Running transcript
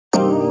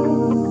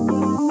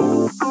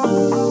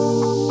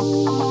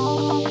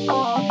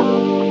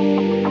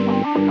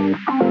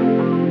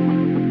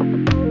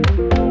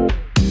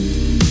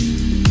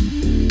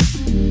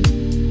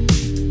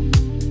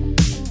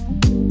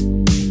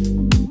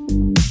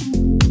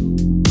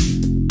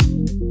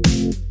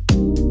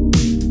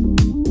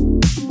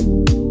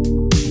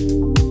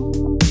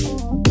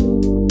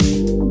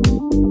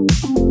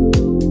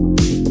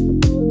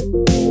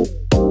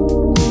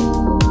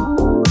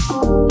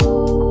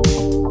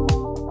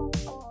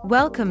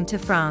Welcome to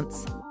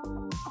France.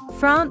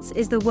 France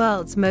is the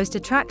world's most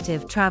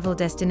attractive travel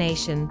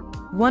destination,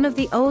 one of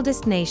the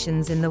oldest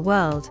nations in the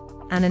world,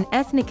 and an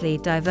ethnically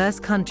diverse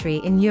country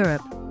in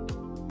Europe.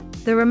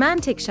 The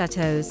romantic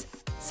chateaux,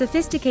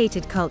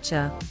 sophisticated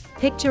culture,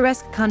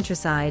 picturesque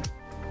countryside,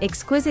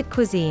 exquisite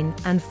cuisine,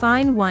 and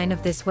fine wine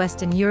of this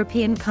Western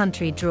European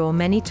country draw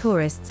many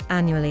tourists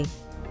annually.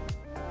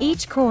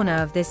 Each corner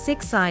of this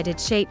six-sided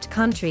shaped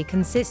country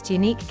consists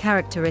unique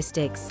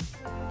characteristics,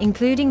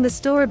 including the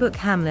storybook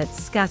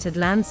hamlets, scattered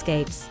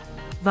landscapes,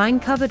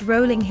 vine-covered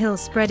rolling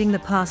hills spreading the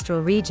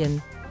pastoral region,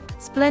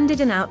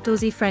 splendid and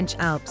outdoorsy French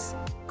Alps,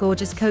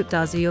 gorgeous Cote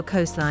d'Azur or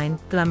coastline,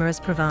 glamorous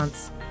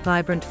Provence,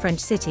 vibrant French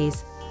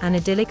cities, and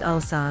idyllic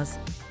Alsace.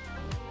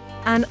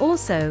 And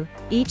also,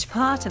 each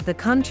part of the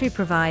country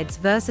provides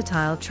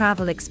versatile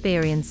travel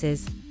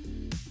experiences.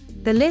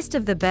 The list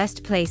of the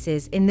best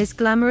places in this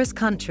glamorous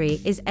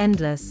country is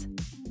endless.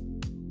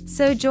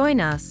 So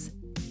join us.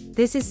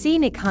 This is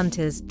Scenic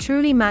Hunter's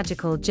truly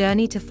magical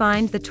journey to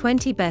find the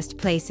 20 best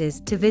places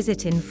to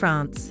visit in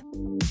France.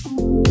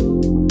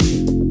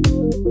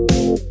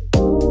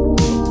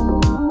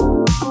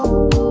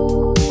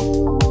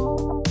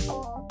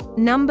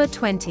 Number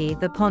 20.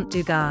 The Pont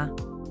du Gard.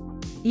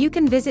 You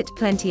can visit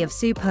plenty of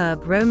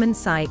superb Roman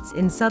sites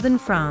in southern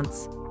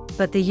France,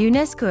 but the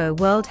UNESCO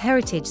World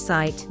Heritage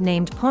Site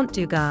named Pont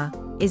du Gard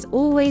is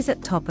always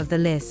at top of the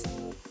list.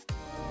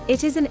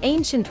 It is an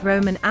ancient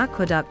Roman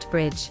aqueduct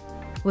bridge,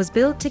 was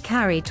built to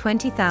carry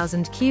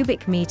 20,000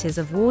 cubic meters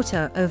of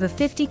water over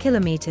 50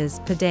 kilometers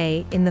per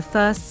day in the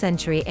 1st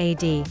century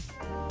AD.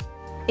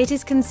 It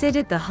is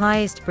considered the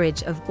highest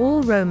bridge of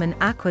all Roman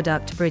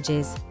aqueduct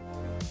bridges.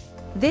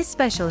 This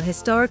special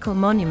historical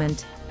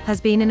monument has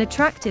been an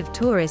attractive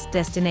tourist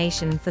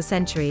destination for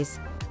centuries,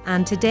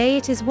 and today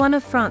it is one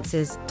of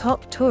France's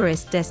top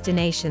tourist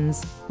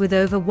destinations, with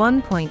over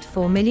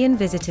 1.4 million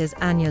visitors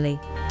annually.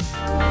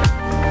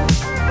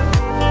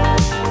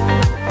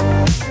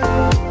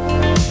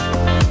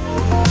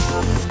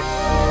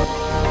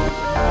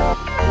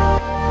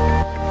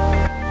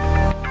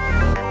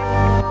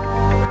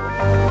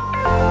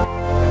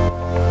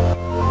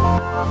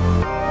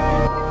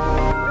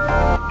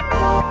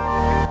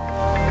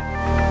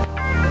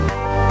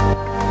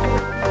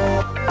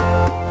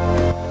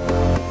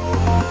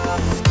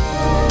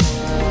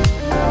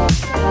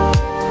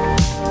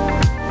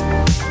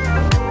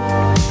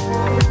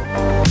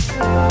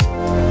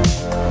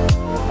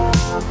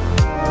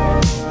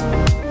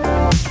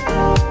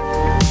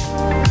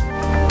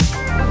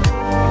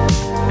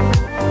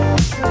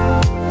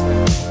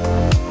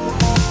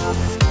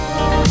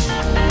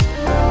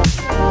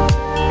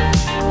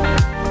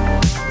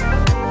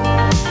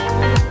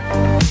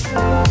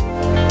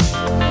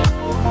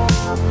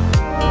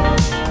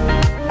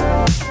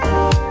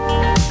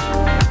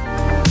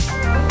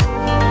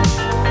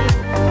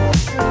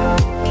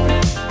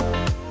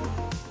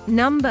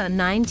 Number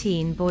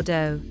 19.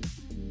 Bordeaux.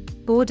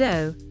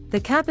 Bordeaux,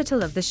 the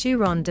capital of the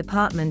Gironde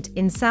department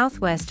in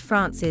southwest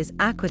France's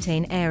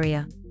Aquitaine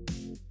area.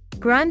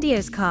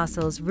 Grandiose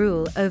castles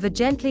rule over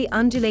gently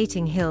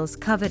undulating hills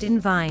covered in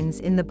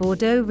vines in the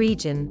Bordeaux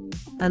region,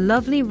 a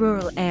lovely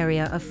rural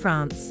area of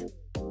France.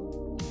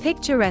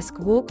 Picturesque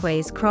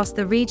walkways cross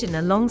the region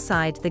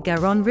alongside the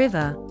Garonne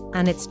River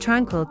and its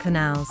tranquil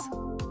canals.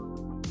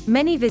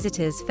 Many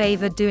visitors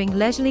favor doing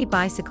leisurely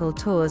bicycle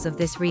tours of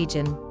this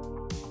region.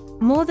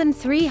 More than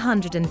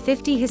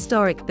 350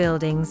 historic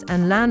buildings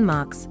and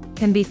landmarks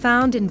can be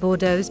found in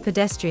Bordeaux's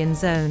pedestrian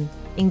zone,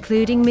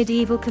 including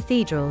medieval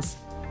cathedrals,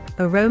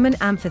 a Roman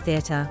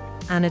amphitheater,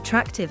 and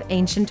attractive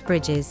ancient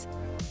bridges.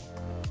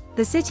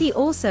 The city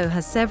also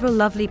has several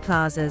lovely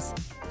plazas,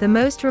 the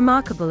most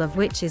remarkable of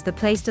which is the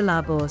Place de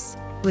la Bourse,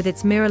 with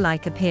its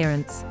mirror-like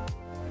appearance.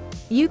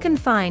 You can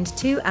find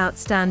two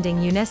outstanding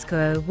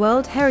UNESCO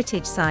World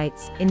Heritage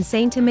Sites in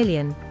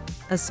Saint-Emilion,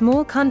 a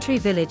small country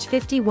village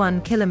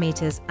 51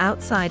 kilometers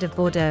outside of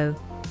Bordeaux,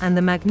 and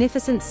the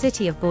magnificent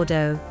city of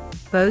Bordeaux,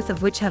 both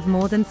of which have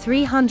more than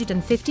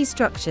 350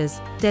 structures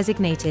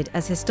designated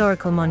as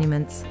historical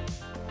monuments.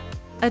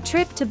 A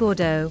trip to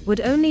Bordeaux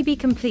would only be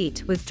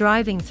complete with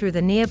driving through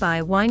the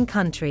nearby wine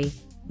country,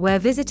 where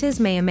visitors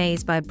may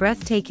amaze by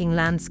breathtaking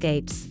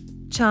landscapes,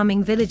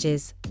 charming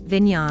villages,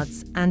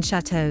 vineyards, and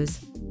chateaux.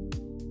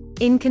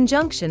 In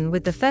conjunction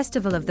with the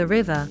Festival of the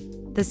River,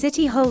 the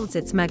city holds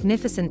its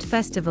magnificent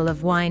Festival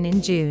of Wine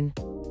in June.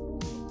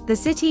 The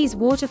city's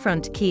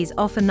waterfront quays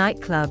offer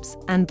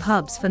nightclubs and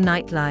pubs for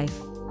nightlife.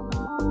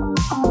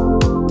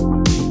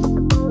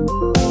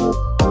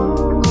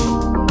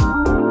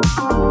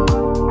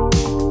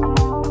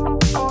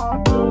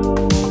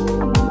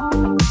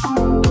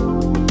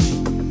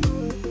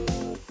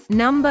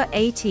 Number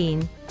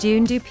 18.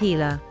 Dune du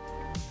Pilat.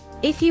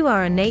 If you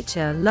are a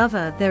nature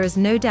lover, there is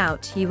no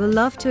doubt you will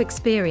love to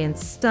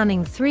experience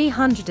stunning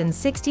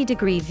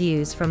 360-degree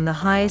views from the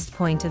highest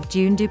point of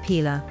Dune du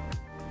Pilat.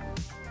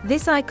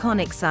 This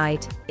iconic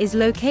site is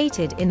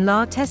located in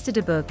La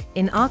Teste-de-Bouc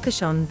in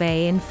Arcachon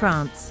Bay in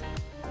France.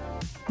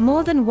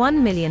 More than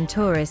 1 million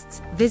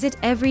tourists visit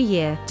every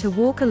year to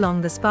walk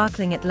along the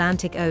sparkling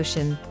Atlantic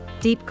Ocean,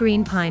 deep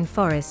green pine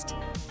forest,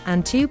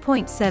 and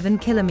 2.7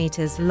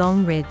 kilometers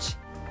long ridge.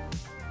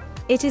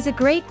 It is a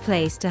great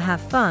place to have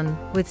fun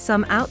with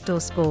some outdoor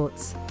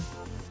sports.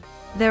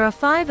 There are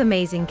 5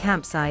 amazing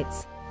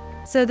campsites,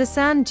 so the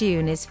sand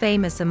dune is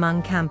famous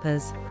among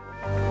campers.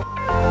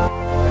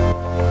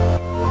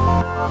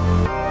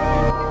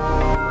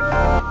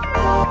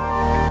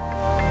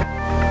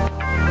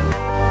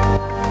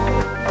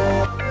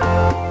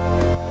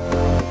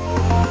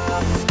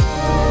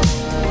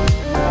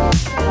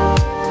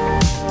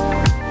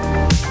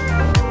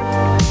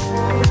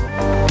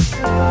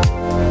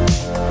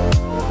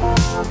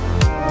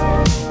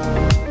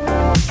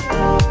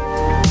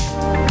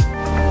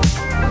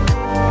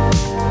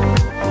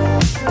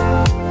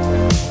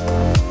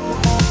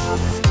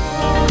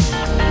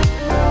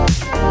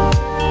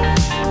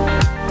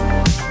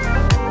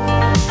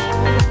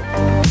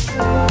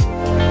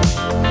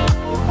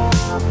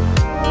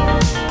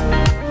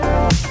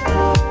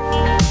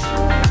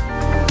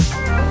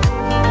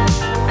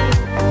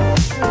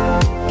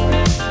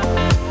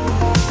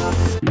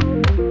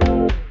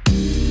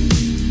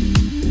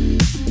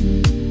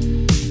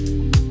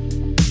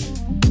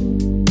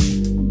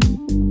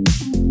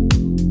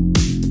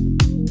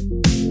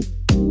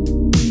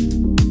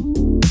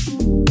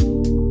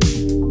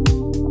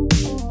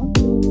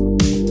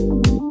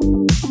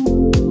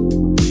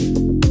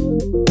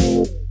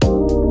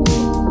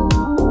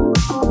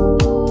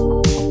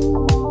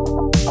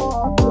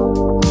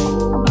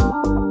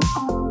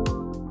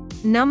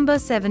 Number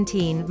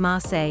 17.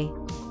 Marseille.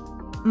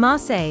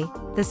 Marseille,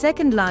 the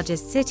second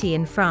largest city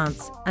in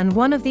France and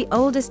one of the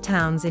oldest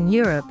towns in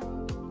Europe,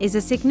 is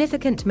a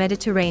significant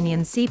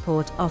Mediterranean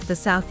seaport off the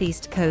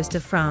southeast coast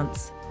of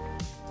France.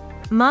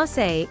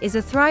 Marseille is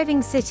a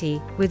thriving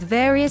city with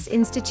various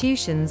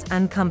institutions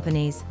and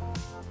companies.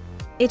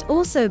 It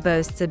also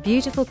boasts a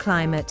beautiful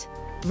climate,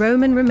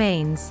 Roman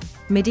remains,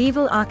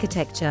 medieval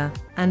architecture,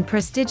 and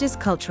prestigious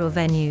cultural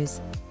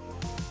venues.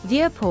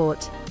 Vieux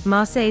Port,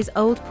 Marseille's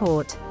old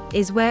port,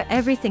 is where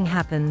everything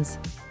happens.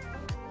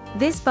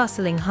 This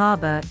bustling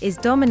harbor is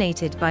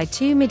dominated by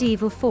 2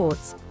 medieval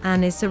forts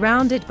and is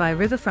surrounded by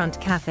riverfront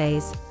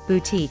cafes,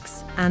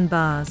 boutiques, and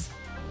bars.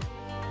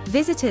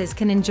 Visitors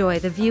can enjoy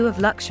the view of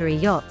luxury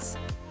yachts,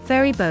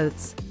 ferry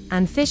boats,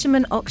 and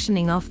fishermen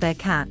auctioning off their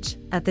catch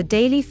at the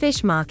daily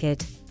fish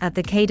market at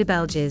the Quai des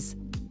Belges,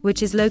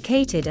 which is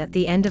located at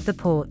the end of the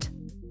port.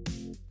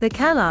 The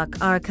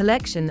Calacs are a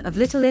collection of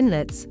little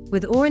inlets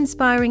with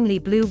awe-inspiringly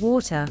blue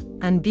water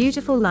and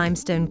beautiful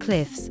limestone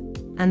cliffs,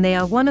 and they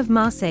are one of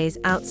Marseille's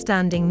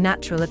outstanding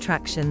natural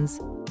attractions.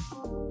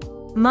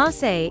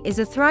 Marseille is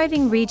a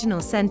thriving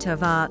regional center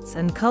of arts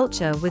and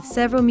culture with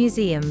several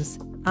museums,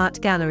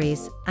 art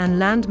galleries, and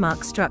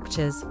landmark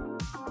structures.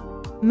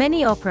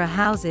 Many opera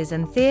houses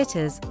and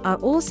theaters are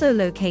also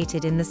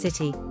located in the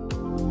city.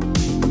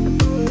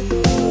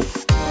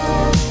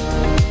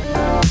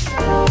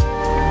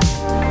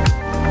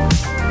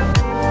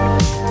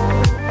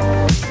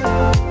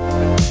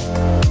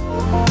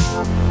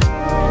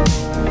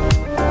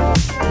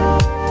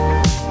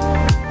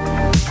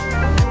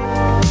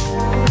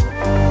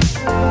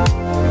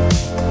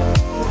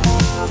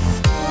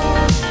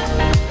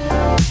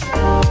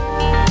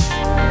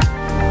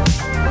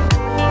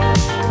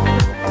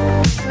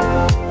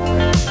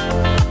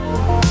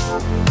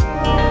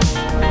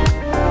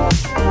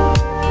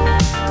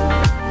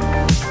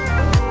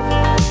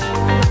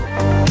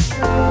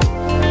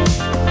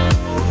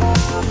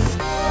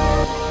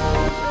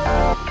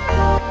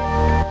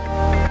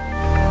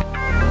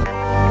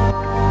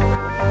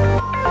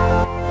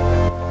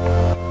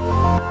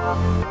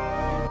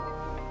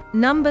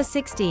 Number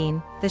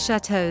 16. The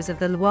Chateaux of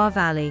the Loire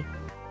Valley.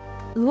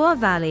 Loire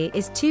Valley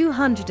is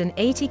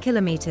 280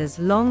 kilometers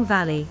long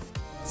valley,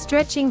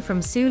 stretching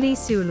from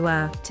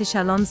Sully-sur-Loire to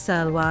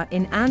Chalon-sur-Loire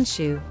in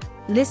Anjou,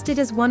 listed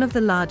as one of the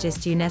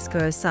largest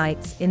UNESCO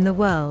sites in the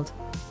world.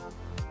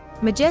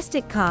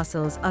 Majestic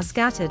castles are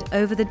scattered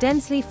over the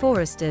densely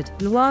forested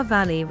Loire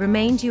Valley,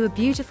 remind you a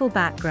beautiful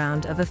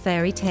background of a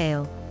fairy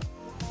tale.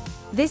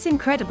 This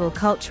incredible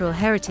cultural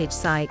heritage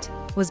site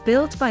was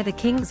built by the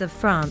kings of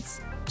France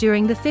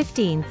during the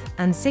 15th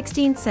and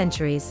 16th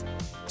centuries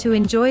to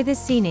enjoy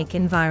this scenic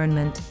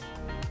environment.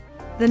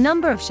 The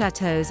number of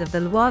chateaux of the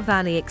Loire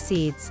Valley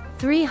exceeds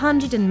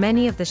 300, and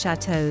many of the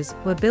chateaux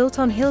were built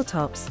on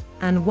hilltops,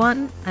 and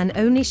one and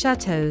only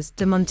Chateau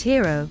de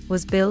Montero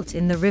was built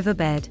in the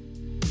riverbed.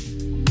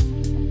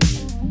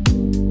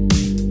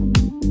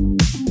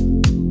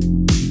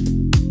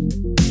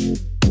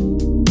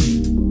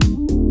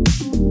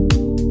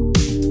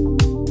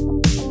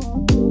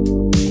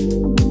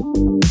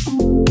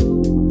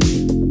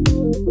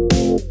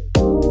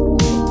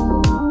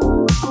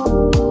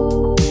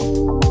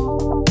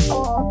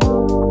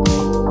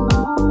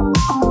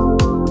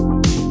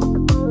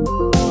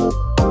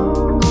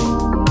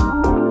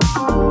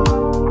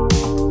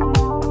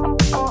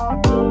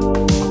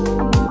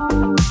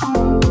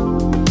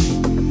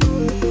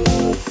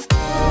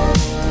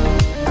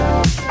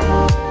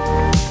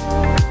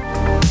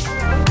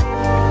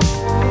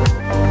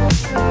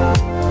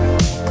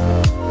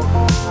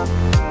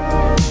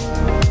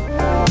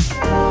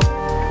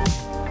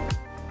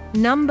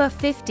 Number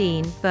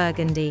 15.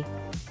 Burgundy.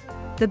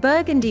 The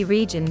Burgundy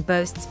region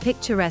boasts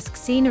picturesque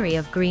scenery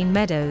of green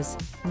meadows,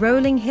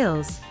 rolling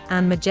hills,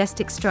 and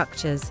majestic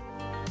structures.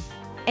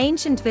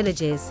 Ancient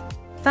villages,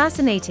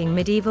 fascinating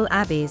medieval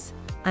abbeys,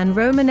 and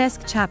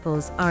Romanesque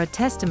chapels are a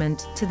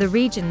testament to the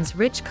region's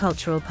rich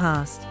cultural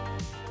past.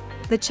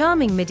 The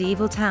charming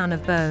medieval town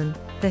of Beaune,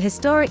 the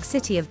historic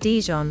city of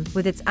Dijon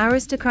with its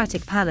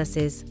aristocratic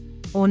palaces,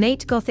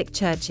 ornate Gothic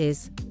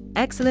churches,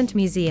 excellent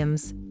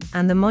museums,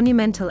 and the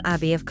monumental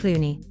Abbey of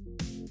Cluny.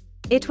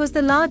 It was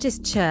the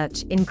largest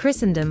church in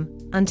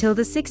Christendom until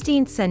the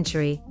 16th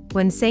century,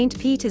 when St.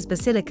 Peter's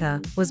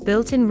Basilica was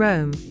built in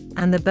Rome,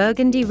 and the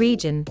Burgundy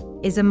region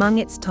is among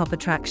its top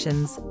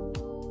attractions.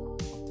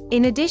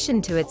 In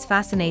addition to its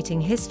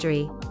fascinating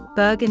history,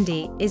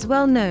 Burgundy is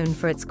well known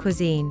for its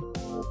cuisine.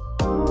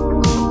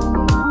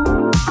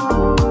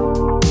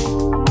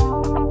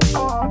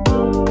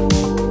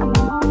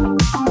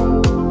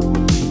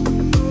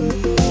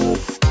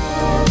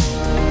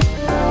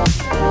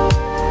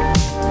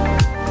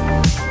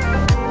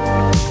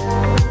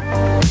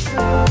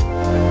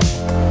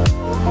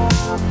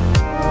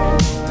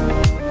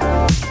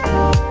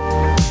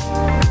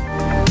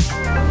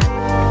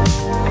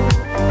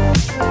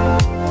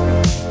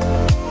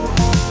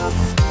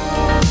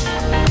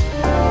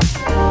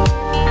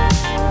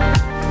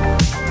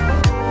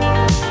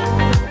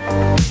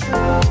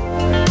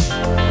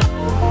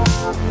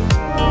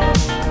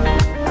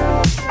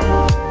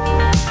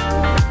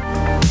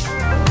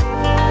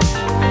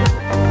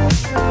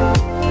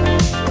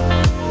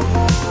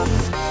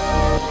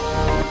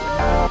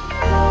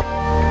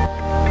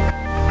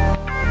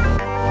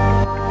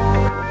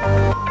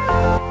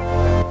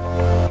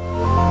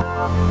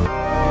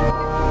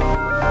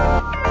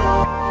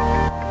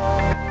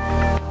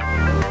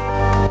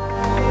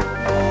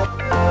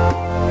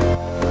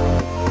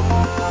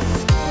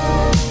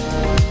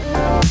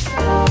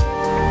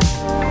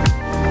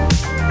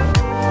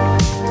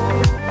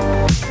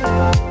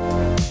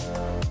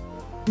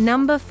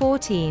 Number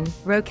 14.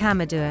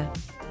 Rocamadour.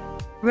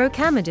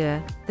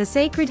 Rocamadour, the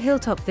sacred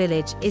hilltop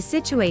village, is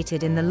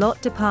situated in the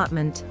Lot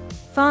department,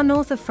 far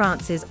north of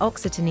France's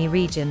Occitanie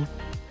region.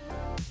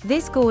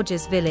 This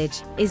gorgeous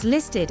village is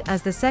listed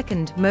as the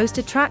second most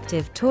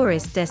attractive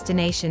tourist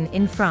destination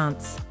in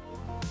France.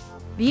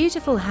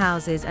 Beautiful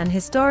houses and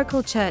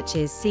historical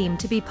churches seem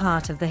to be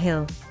part of the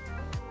hill.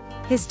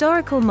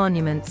 Historical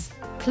monuments,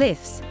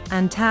 cliffs,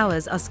 and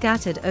towers are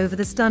scattered over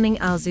the stunning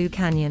Alsace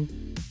Canyon.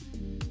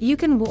 You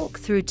can walk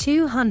through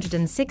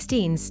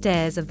 216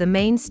 stairs of the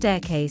main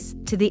staircase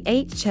to the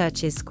 8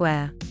 churches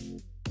square.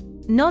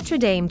 Notre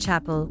Dame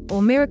Chapel, or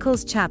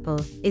Miracles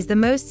Chapel, is the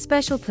most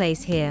special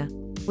place here,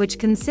 which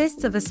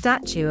consists of a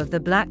statue of the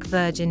Black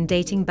Virgin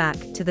dating back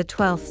to the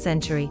 12th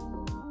century.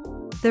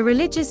 The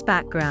religious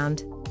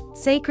background,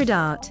 sacred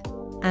art,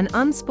 and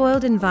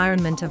unspoiled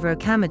environment of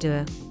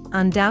Rocamadour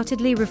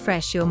undoubtedly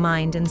refresh your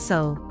mind and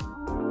soul.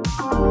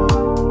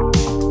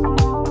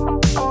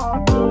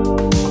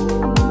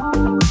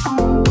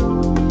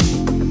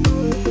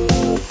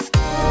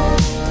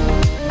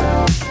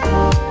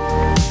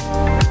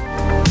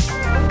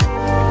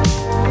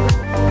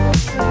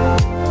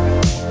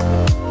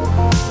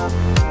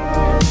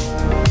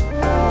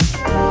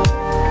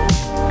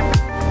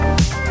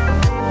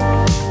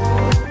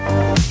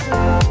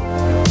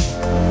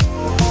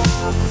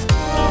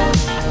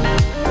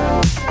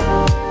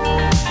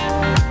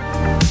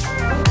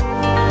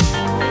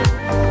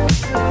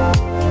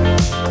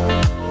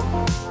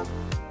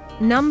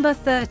 Number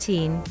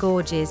 13.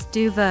 Gorges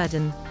du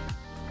Verdon.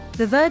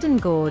 The Verdon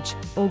Gorge,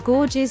 or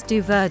Gorges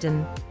du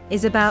Verdon,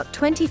 is about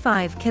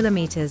 25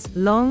 kilometers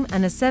long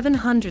and a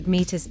 700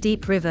 meters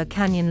deep river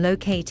canyon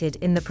located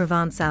in the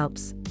Provence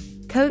Alps,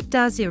 Côte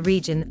d'Azur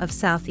region of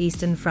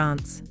southeastern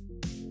France.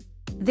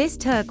 This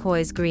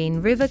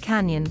turquoise-green river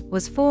canyon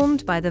was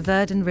formed by the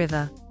Verdon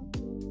River.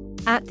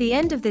 At the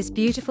end of this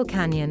beautiful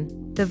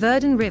canyon, the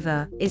Verdon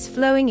River is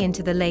flowing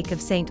into the Lake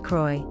of St.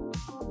 Croix.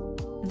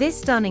 This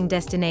stunning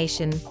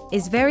destination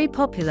is very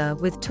popular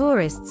with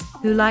tourists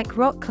who like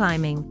rock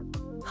climbing,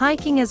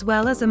 hiking, as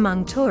well as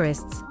among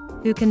tourists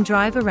who can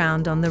drive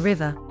around on the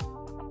river.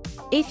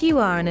 If you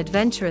are an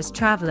adventurous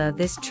traveler,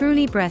 this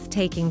truly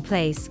breathtaking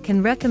place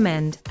can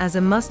recommend as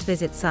a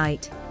must-visit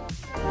site.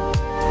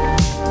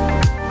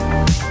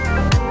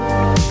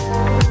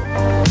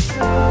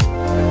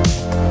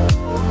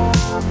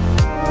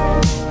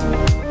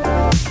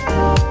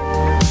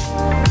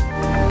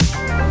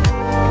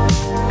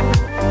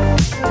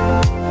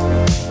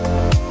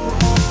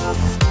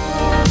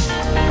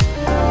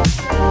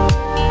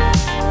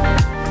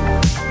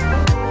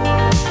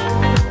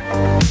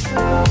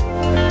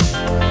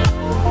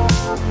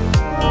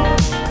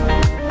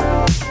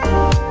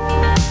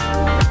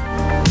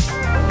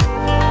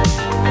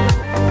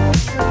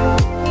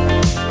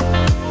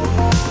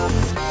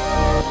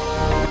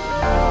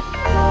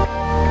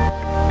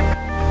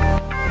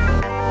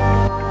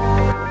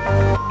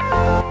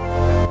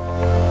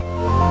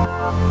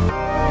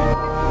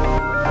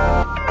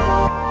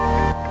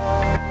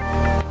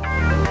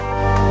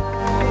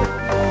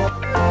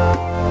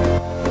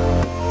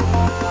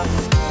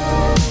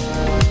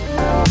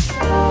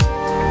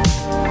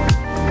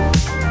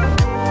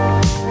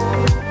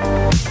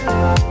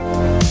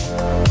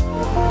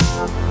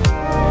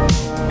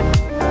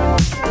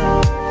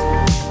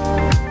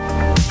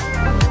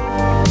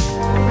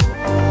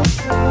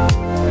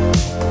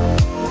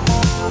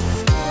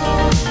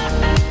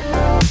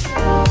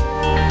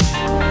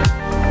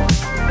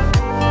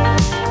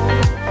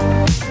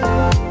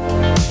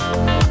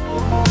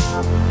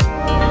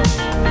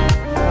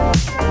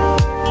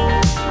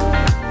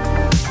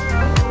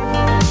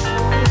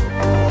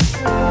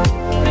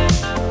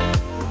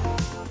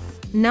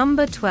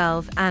 Number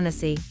 12.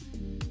 Annecy.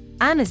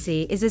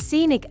 Annecy is a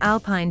scenic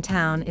alpine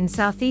town in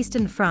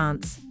southeastern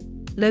France,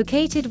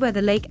 located where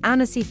the Lake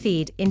Annecy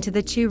feed into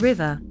the Thue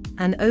River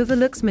and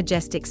overlooks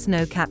majestic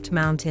snow-capped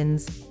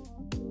mountains.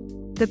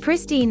 The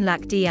pristine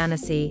Lac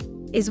d'Annecy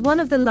is one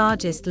of the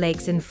largest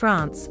lakes in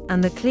France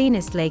and the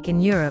cleanest lake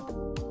in Europe.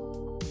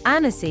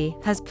 Annecy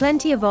has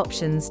plenty of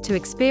options to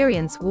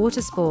experience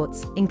water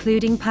sports,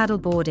 including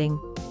paddleboarding,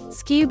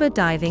 scuba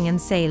diving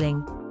and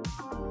sailing.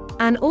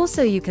 And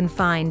also you can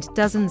find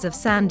dozens of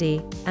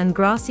sandy and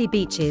grassy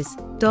beaches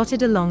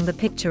dotted along the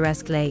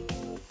picturesque lake.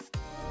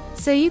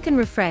 So you can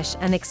refresh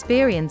and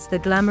experience the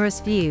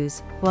glamorous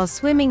views while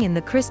swimming in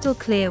the crystal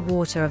clear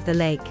water of the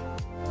lake.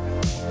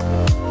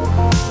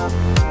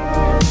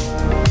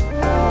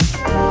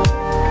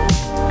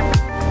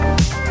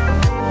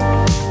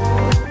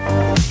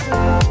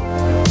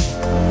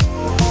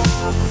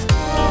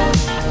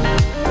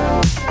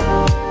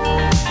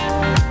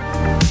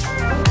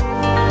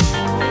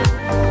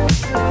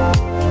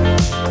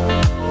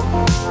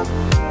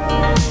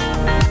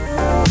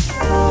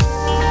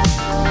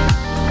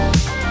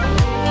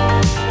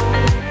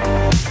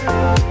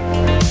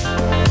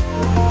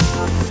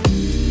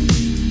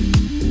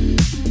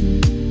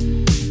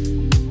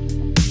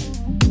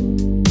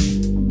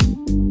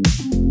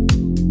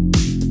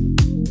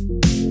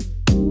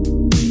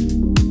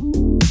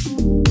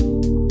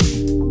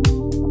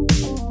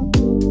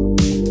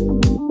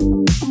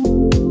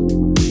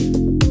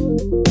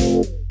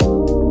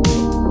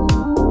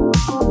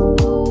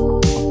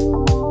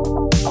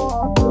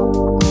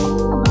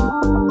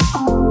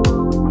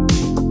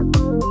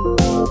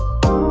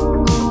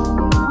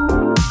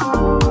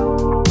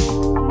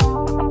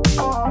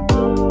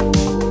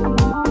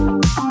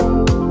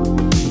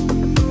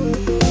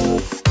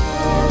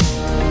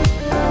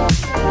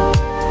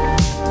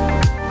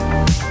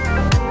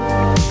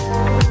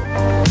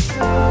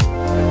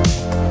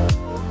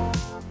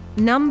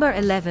 Number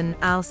 11.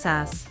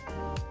 Alsace.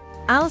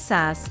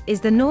 Alsace is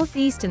the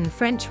northeastern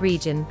French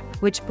region,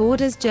 which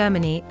borders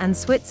Germany and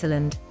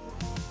Switzerland.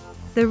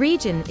 The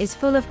region is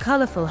full of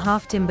colorful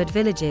half-timbered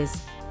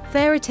villages,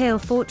 fairy-tale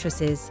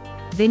fortresses,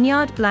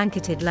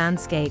 vineyard-blanketed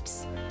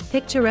landscapes,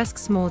 picturesque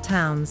small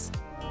towns,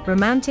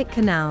 romantic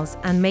canals,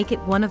 and make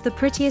it one of the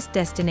prettiest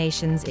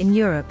destinations in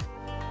Europe.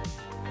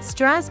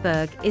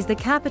 Strasbourg is the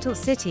capital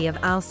city of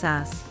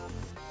Alsace.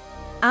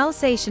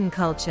 Alsatian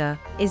culture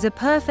is a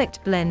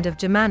perfect blend of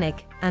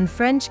Germanic and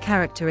French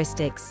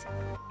characteristics.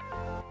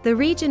 The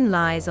region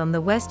lies on the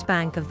west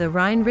bank of the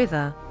Rhine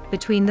River,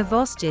 between the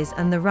Vosges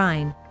and the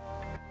Rhine.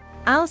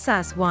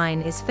 Alsace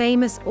wine is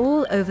famous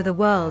all over the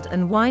world,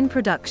 and wine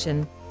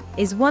production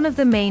is one of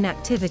the main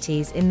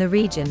activities in the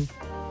region.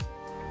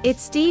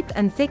 Its steep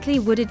and thickly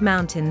wooded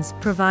mountains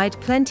provide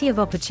plenty of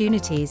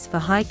opportunities for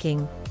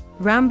hiking,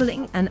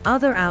 rambling, and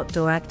other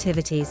outdoor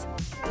activities.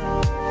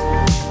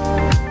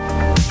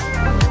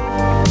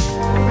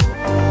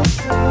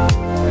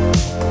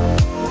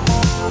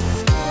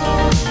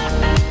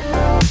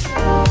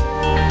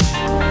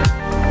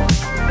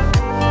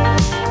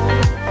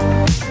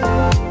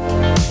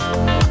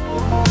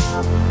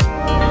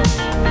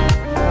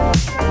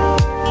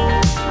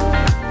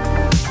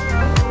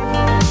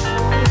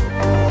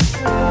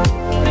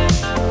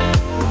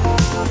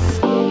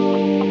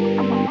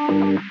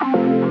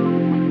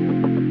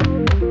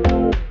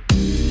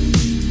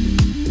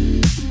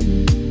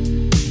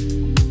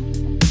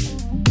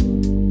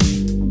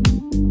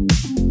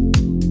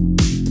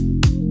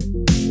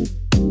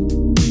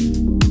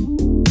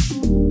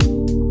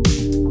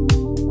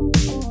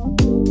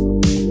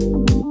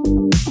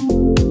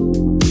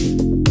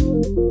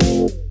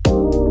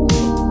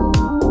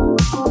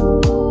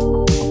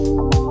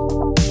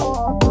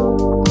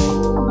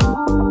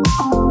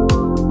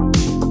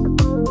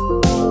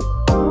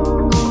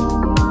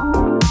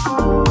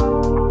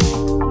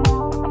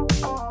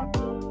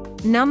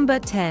 Number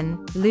 10.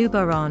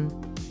 Luberon.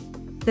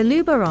 The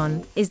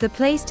Luberon is the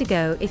place to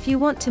go if you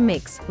want to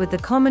mix with the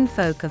common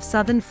folk of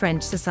southern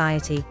French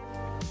society.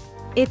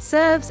 It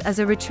serves as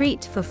a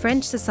retreat for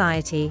French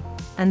society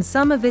and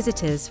summer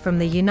visitors from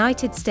the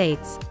United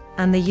States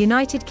and the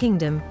United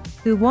Kingdom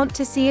who want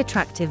to see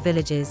attractive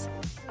villages.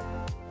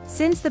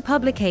 Since the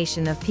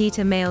publication of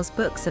Peter Mail's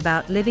books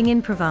about living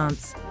in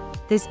Provence,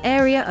 this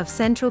area of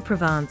central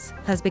Provence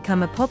has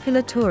become a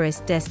popular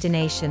tourist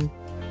destination.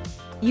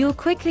 You'll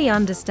quickly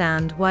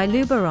understand why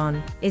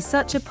Luberon is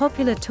such a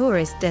popular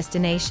tourist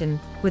destination,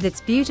 with its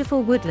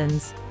beautiful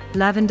woodlands,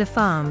 lavender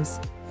farms,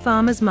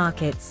 farmers'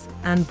 markets,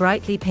 and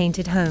brightly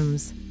painted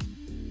homes.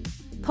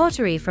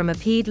 Pottery from a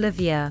Pied la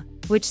Vieux,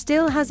 which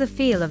still has a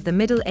feel of the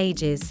Middle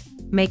Ages,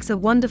 makes a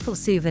wonderful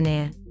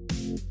souvenir.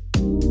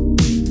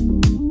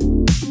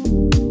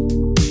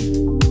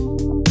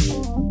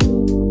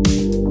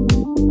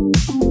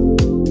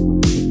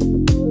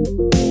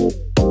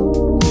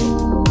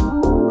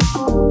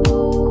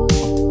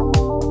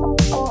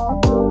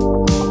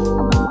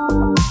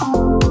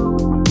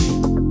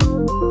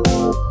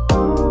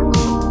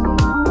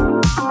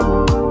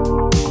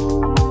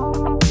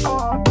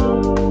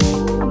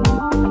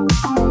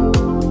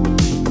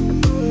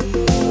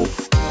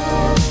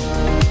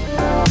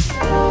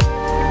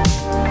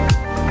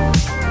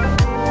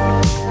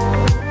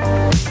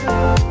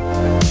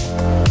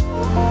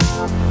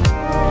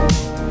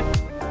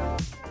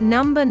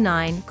 Number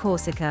 9.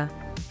 Corsica.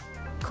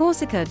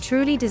 Corsica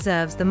truly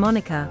deserves the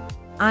moniker,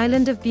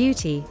 Island of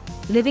Beauty,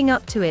 living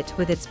up to it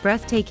with its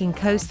breathtaking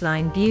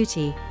coastline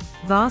beauty,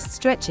 vast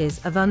stretches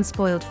of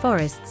unspoiled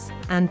forests,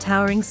 and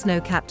towering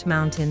snow-capped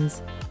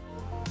mountains.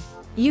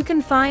 You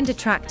can find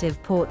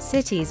attractive port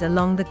cities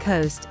along the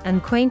coast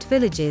and quaint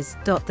villages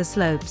dot the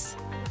slopes.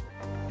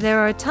 There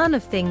are a ton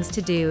of things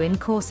to do in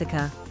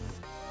Corsica.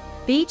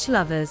 Beach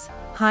lovers,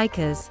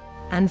 hikers,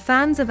 and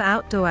fans of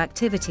outdoor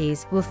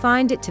activities will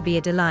find it to be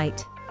a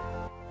delight.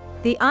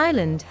 The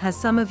island has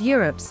some of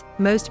Europe's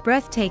most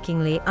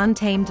breathtakingly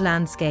untamed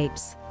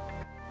landscapes.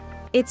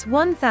 Its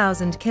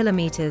 1,000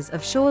 kilometers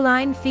of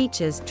shoreline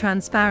features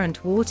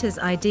transparent waters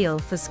ideal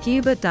for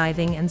scuba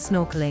diving and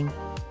snorkeling.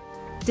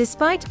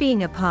 Despite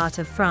being a part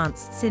of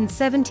France since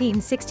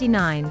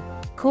 1769,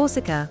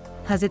 Corsica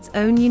has its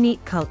own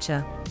unique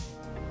culture.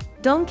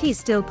 Donkeys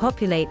still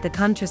populate the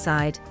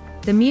countryside,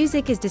 the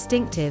music is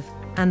distinctive,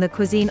 and the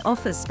cuisine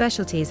offers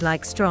specialties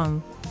like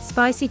strong,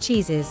 spicy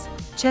cheeses,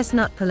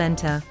 chestnut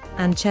polenta,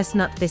 and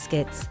chestnut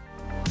biscuits.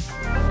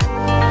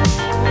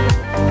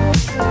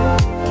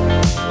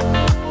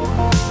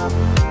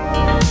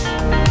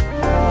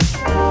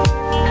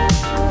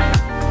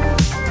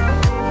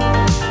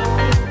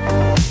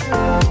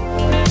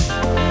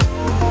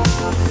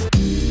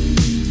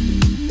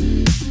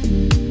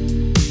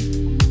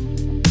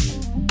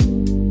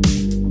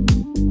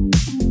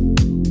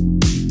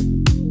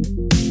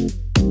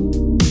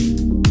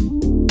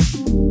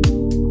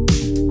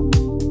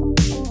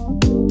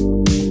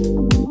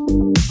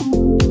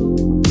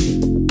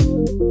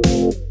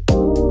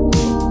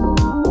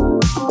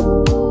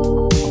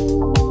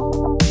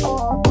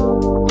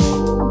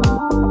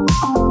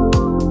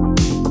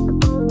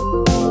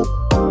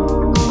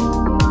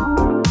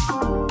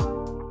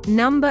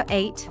 Number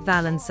 8.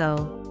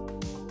 Valensole.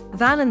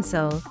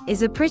 Valensole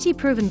is a pretty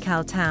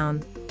Provençal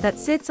town that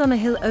sits on a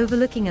hill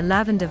overlooking a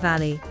lavender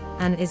valley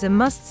and is a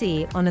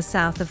must-see on a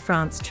south of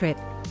France trip.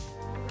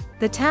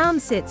 The town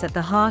sits at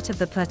the heart of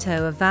the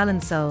plateau of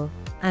Valensole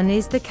and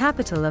is the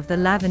capital of the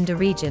lavender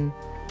region.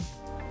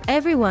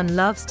 Everyone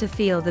loves to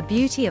feel the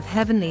beauty of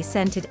heavenly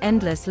scented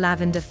endless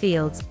lavender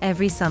fields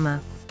every summer.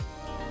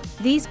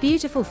 These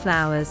beautiful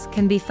flowers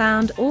can be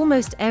found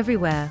almost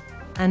everywhere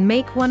and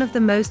make one of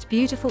the most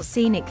beautiful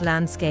scenic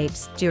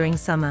landscapes during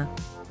summer.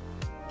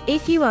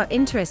 If you are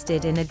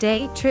interested in a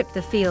day trip,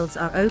 the fields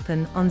are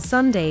open on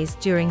Sundays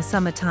during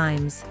summer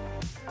times.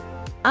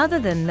 Other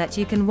than that,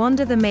 you can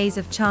wander the maze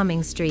of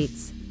charming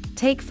streets,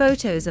 take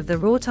photos of the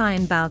wrought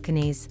iron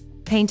balconies,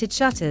 painted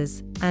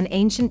shutters, and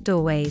ancient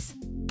doorways.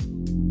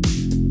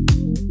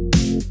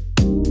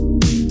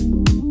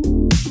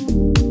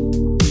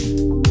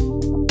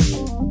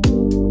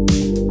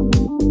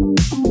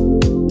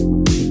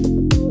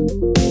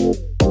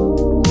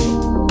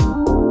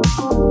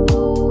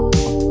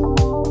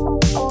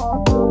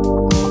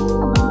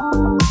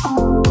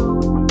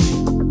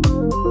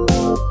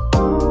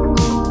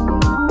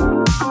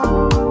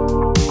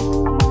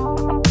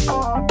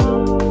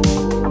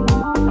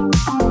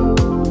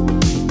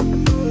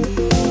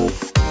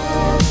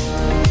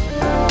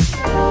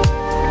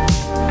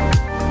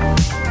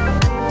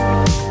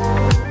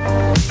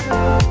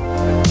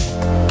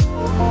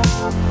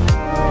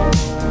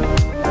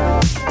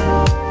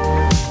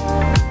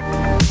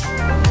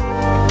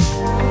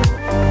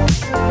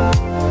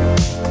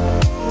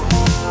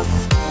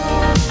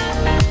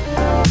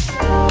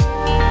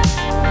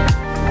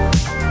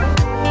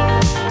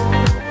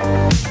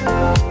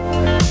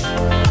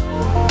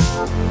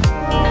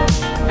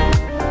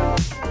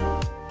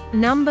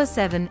 Number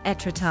 7.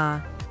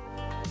 Étretat.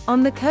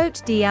 On the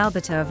Côte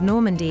d'Alberta of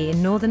Normandy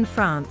in northern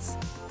France,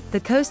 the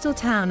coastal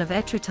town of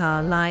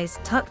Étretat lies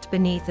tucked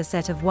beneath a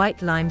set of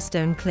white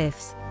limestone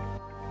cliffs.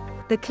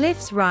 The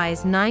cliffs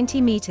rise 90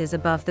 meters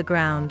above the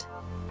ground.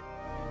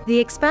 The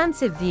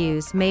expansive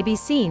views may be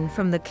seen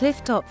from the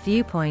clifftop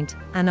viewpoint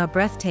and are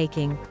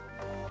breathtaking.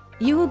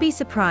 You will be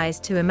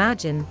surprised to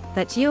imagine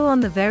that you're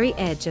on the very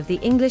edge of the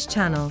English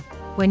Channel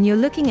when you're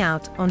looking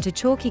out onto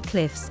chalky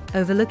cliffs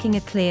overlooking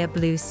a clear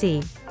blue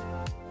sea.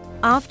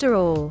 After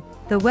all,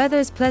 the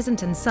weather's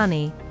pleasant and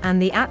sunny, and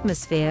the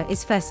atmosphere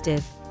is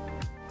festive.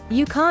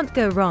 You can't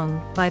go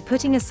wrong by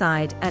putting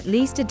aside at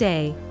least a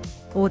day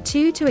or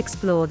two to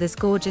explore this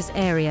gorgeous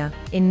area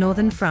in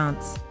northern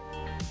France.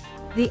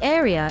 The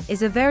area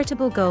is a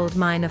veritable gold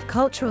mine of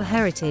cultural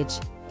heritage,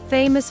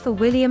 famous for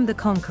William the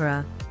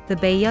Conqueror, the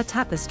Bayeux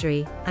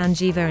Tapestry, and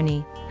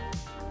Giverny.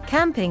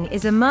 Camping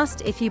is a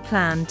must if you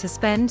plan to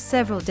spend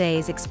several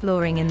days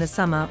exploring in the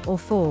summer or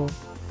fall.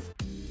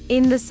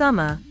 In the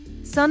summer,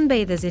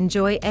 sunbathers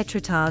enjoy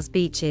Étretat's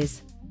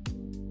beaches.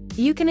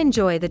 You can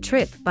enjoy the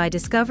trip by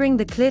discovering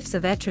the cliffs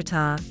of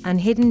Étretat and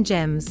hidden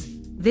gems,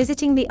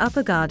 visiting the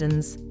upper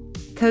gardens,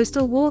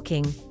 coastal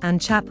walking, and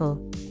chapel.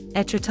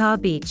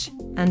 Étretat Beach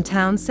and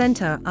town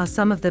center are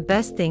some of the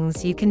best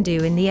things you can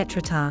do in the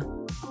Étretat.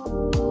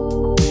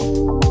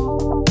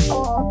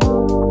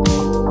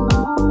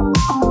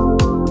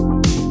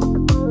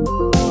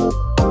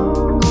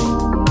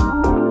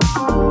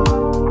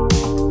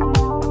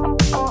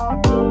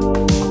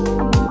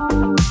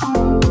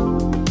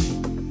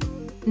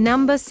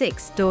 Number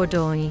 6.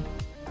 Dordogne.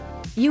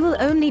 You will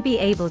only be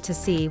able to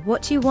see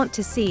what you want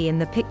to see in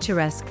the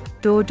picturesque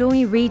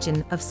Dordogne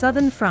region of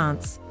southern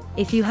France,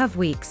 if you have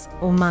weeks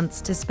or months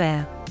to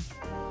spare.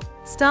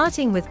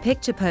 Starting with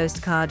picture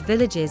postcard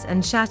villages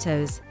and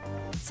chateaux,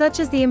 such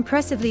as the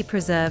impressively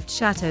preserved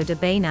Château de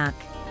Baynac,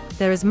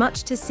 there is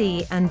much to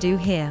see and do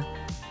here.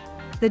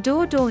 The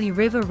Dordogne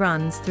River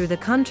runs through the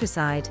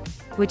countryside,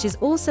 which is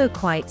also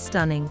quite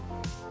stunning.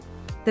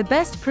 The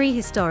best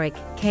prehistoric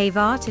cave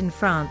art in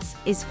France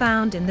is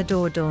found in the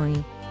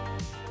Dordogne.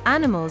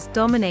 Animals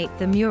dominate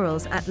the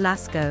murals at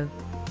Lascaux.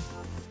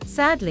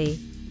 Sadly,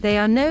 they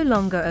are no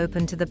longer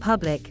open to the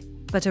public,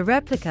 but a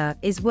replica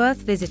is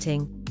worth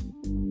visiting.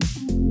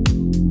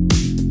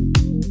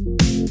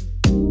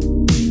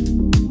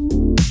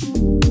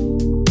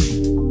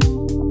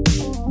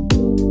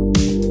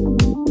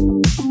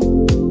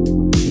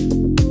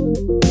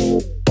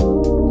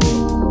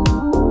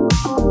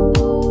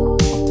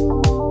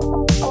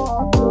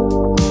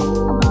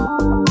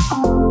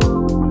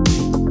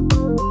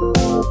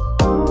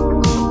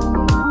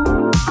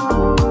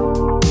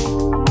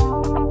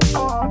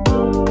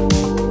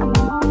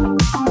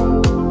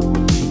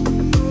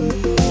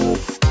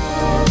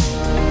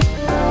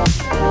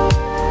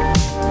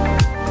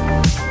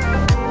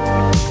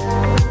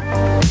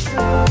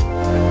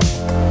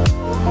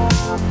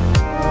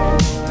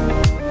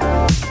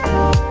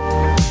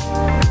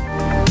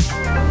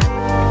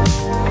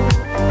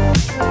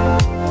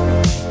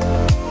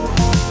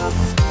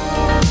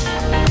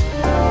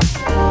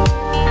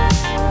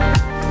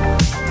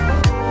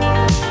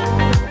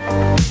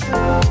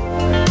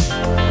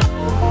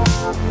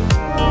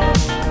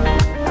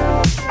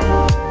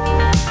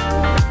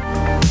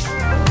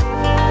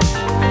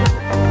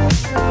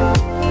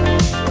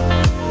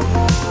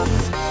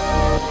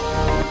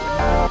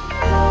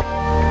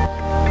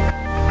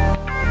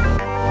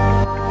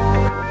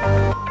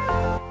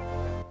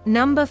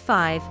 Number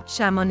 5.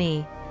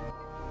 Chamonix.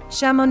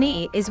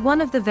 Chamonix is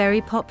one of the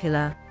very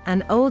popular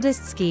and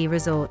oldest ski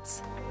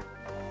resorts.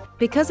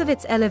 Because of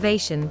its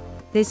elevation,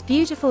 this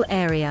beautiful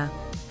area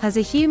has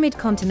a humid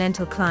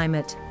continental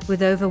climate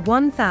with over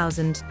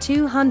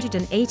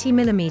 1,280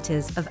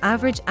 millimeters of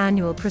average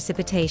annual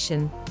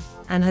precipitation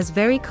and has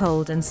very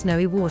cold and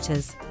snowy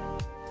waters.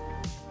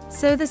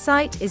 So the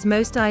site is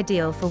most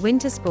ideal for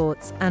winter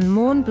sports, and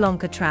Mont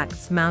Blanc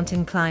attracts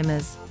mountain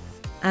climbers.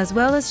 As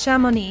well as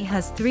Chamonix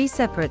has 3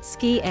 separate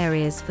ski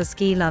areas for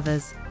ski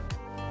lovers.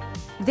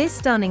 This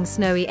stunning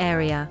snowy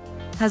area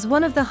has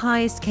one of the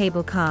highest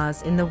cable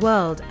cars in the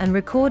world and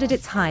recorded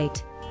its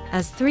height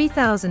as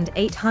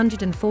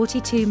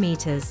 3,842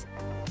 meters.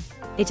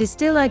 It is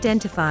still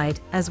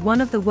identified as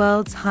one of the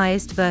world's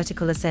highest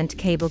vertical ascent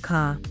cable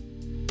car.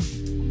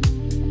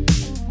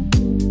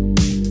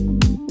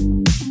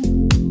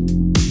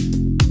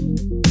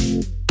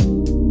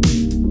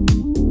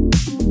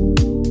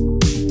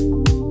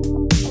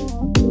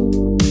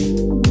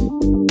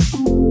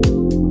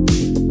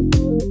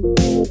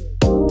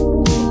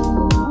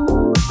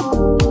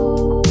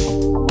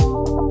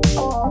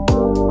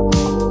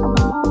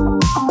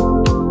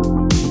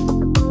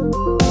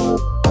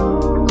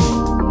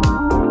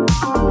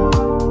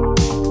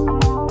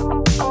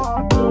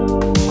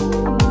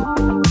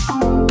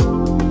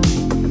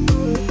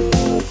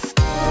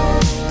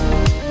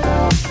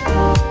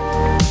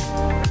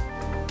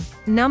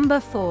 Number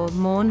 4.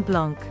 Mont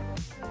Blanc.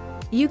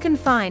 You can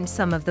find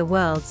some of the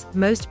world's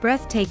most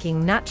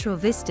breathtaking natural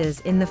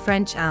vistas in the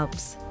French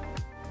Alps.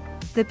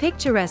 The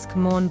picturesque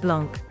Mont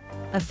Blanc,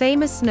 a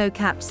famous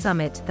snow-capped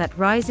summit that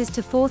rises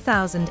to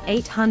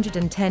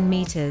 4,810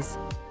 meters,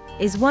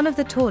 is one of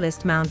the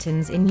tallest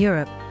mountains in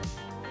Europe.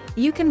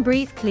 You can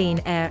breathe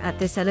clean air at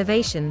this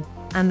elevation,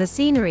 and the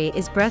scenery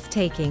is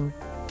breathtaking,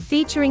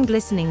 featuring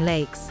glistening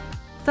lakes,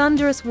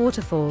 thunderous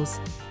waterfalls,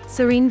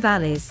 serene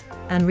valleys,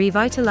 and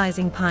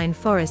revitalizing pine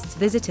forests.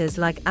 Visitors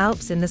like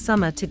Alps in the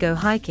summer to go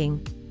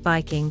hiking,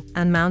 biking,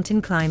 and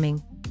mountain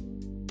climbing.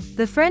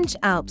 The French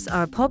Alps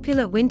are a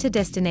popular winter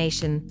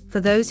destination for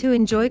those who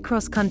enjoy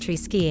cross-country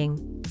skiing,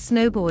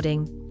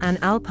 snowboarding,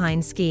 and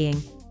alpine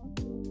skiing.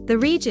 The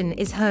region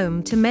is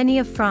home to many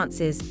of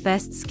France's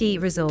best ski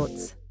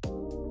resorts.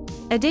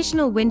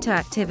 Additional winter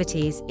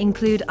activities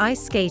include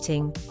ice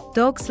skating,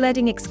 dog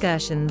sledding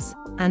excursions,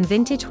 and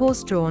vintage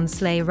horse-drawn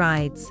sleigh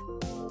rides.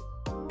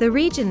 The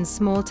region's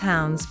small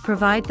towns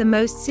provide the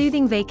most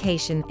soothing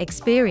vacation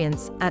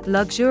experience at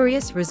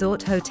luxurious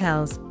resort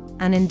hotels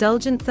and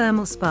indulgent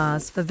thermal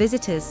spas for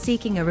visitors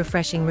seeking a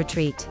refreshing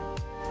retreat.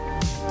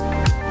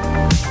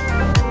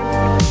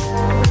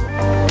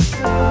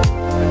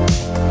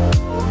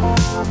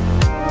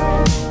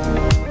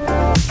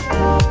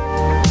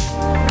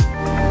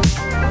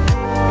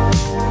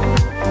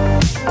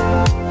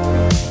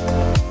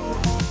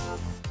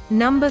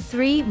 Number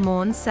 3.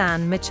 Mont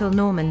Saint-Michel,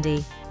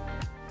 Normandy.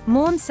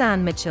 Mont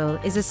Saint-Michel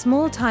is a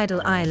small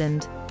tidal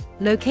island,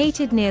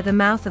 located near the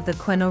mouth of the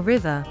Cote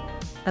River,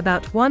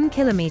 about 1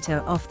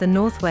 kilometer off the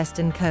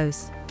northwestern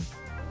coast.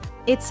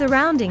 Its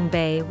surrounding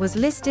bay was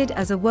listed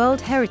as a World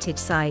Heritage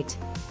Site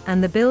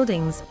and the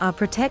buildings are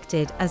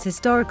protected as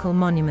historical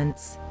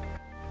monuments.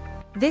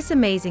 This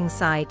amazing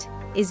site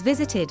is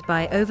visited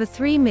by over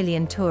 3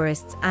 million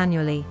tourists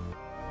annually.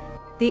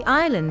 The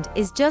island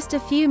is just a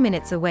few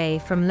minutes away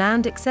from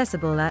land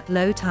accessible at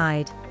low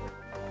tide.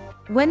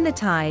 When the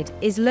tide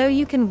is low,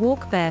 you can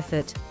walk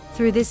barefoot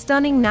through this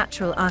stunning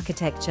natural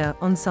architecture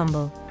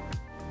ensemble.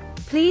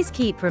 Please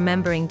keep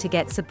remembering to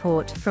get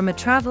support from a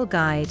travel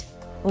guide,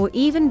 or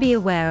even be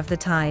aware of the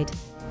tide.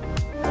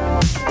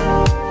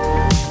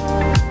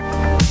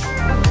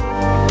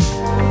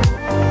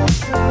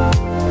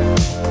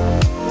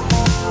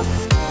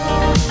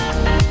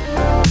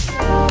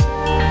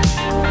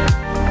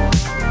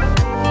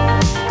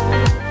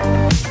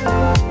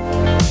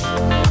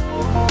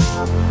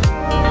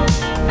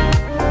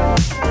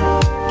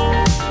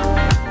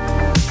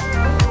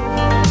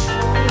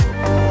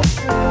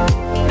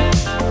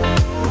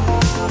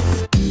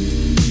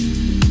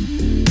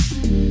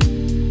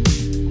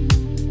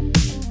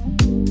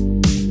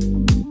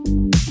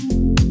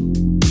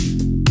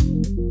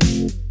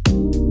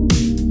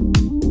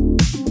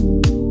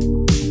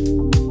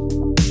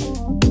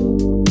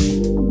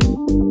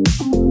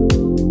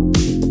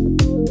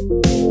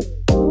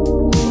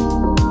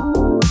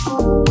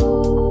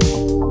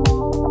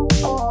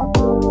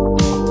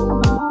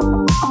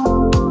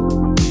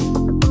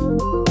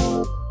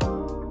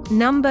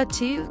 Number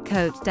 2.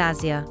 Côte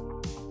d'Azur.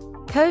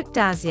 Côte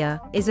d'Azur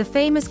is a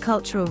famous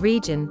cultural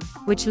region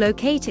which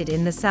located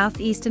in the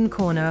southeastern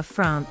corner of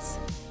France.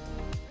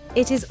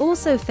 It is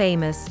also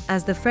famous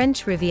as the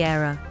French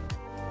Riviera.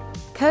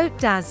 Côte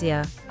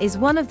d'Azur is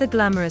one of the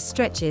glamorous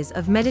stretches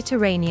of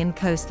Mediterranean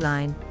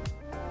coastline.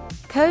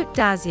 Côte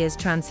d'Azur's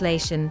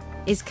translation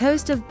is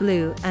Coast of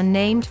Blue and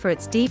named for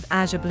its deep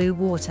azure blue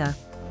water.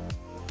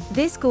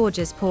 This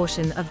gorgeous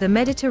portion of the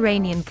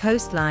Mediterranean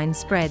coastline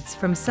spreads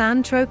from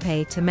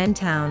Saint-Tropez to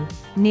Menton,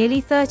 nearly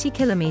 30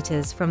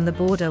 kilometers from the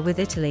border with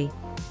Italy.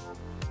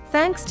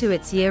 Thanks to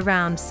its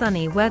year-round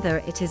sunny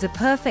weather, it is a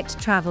perfect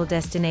travel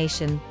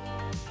destination.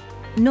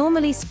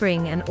 Normally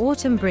spring and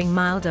autumn bring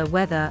milder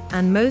weather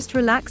and most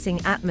relaxing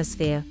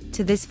atmosphere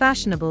to this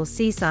fashionable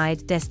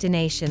seaside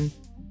destination.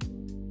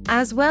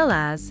 As well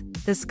as,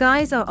 the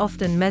skies are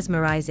often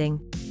mesmerizing.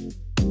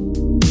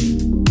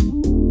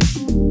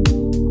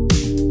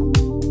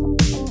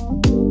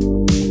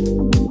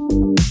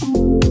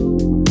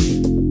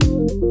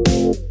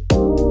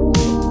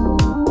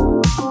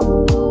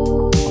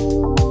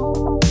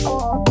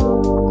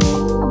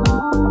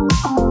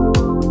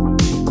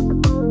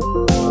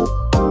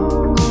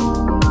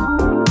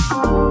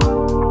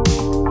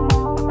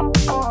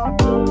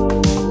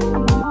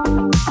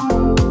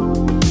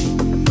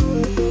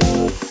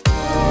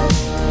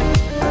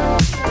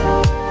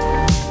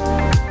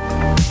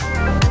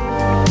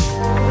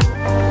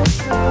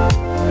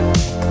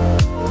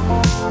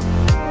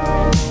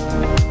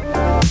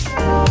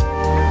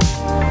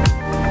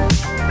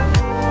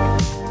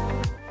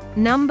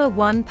 Number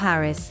 1.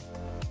 Paris.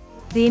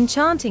 The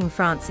enchanting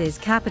France's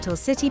capital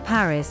city,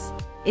 Paris,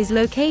 is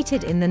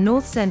located in the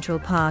north-central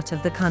part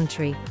of the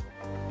country.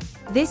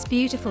 This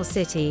beautiful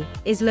city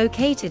is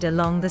located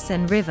along the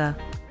Seine River.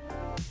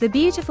 The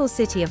beautiful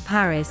city of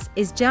Paris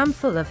is jam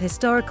full of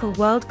historical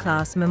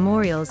world-class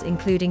memorials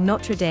including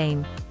Notre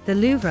Dame, the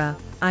Louvre,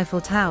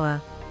 Eiffel Tower,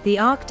 the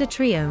Arc de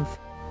Triomphe,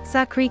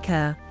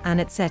 Sacré-Cœur,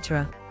 and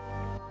etc.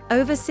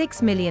 Over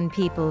 6 million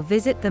people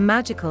visit the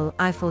magical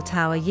Eiffel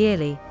Tower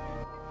yearly.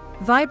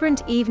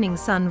 Vibrant evening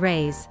sun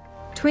rays,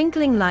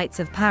 twinkling lights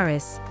of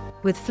Paris,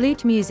 with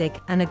flute music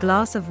and a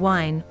glass of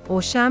wine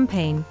or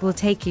champagne will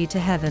take you to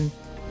heaven.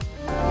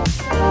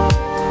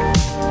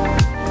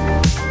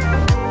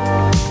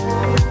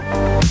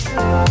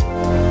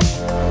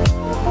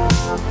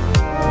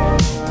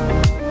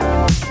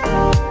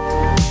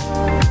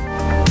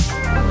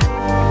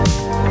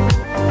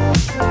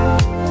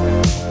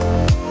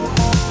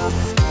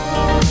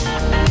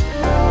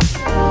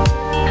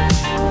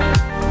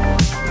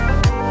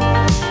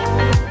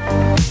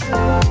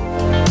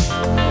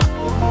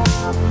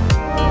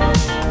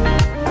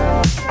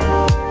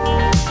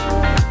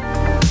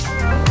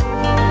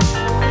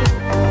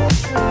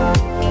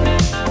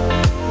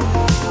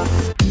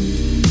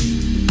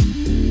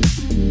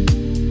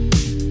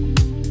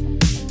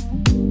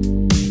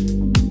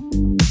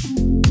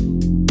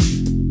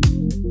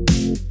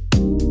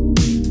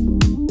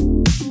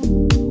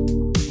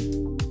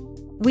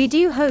 We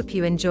do hope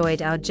you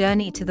enjoyed our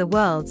journey to the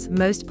world's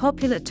most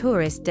popular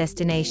tourist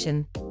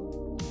destination.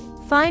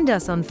 Find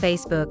us on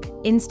Facebook,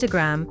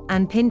 Instagram,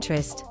 and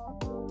Pinterest.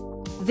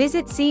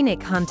 Visit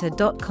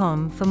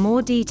scenichunter.com for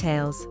more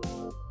details.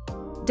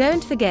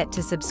 Don't forget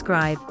to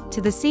subscribe to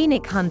the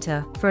Scenic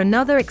Hunter for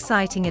another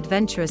exciting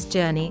adventurous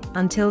journey.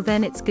 Until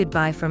then, it's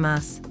goodbye from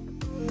us.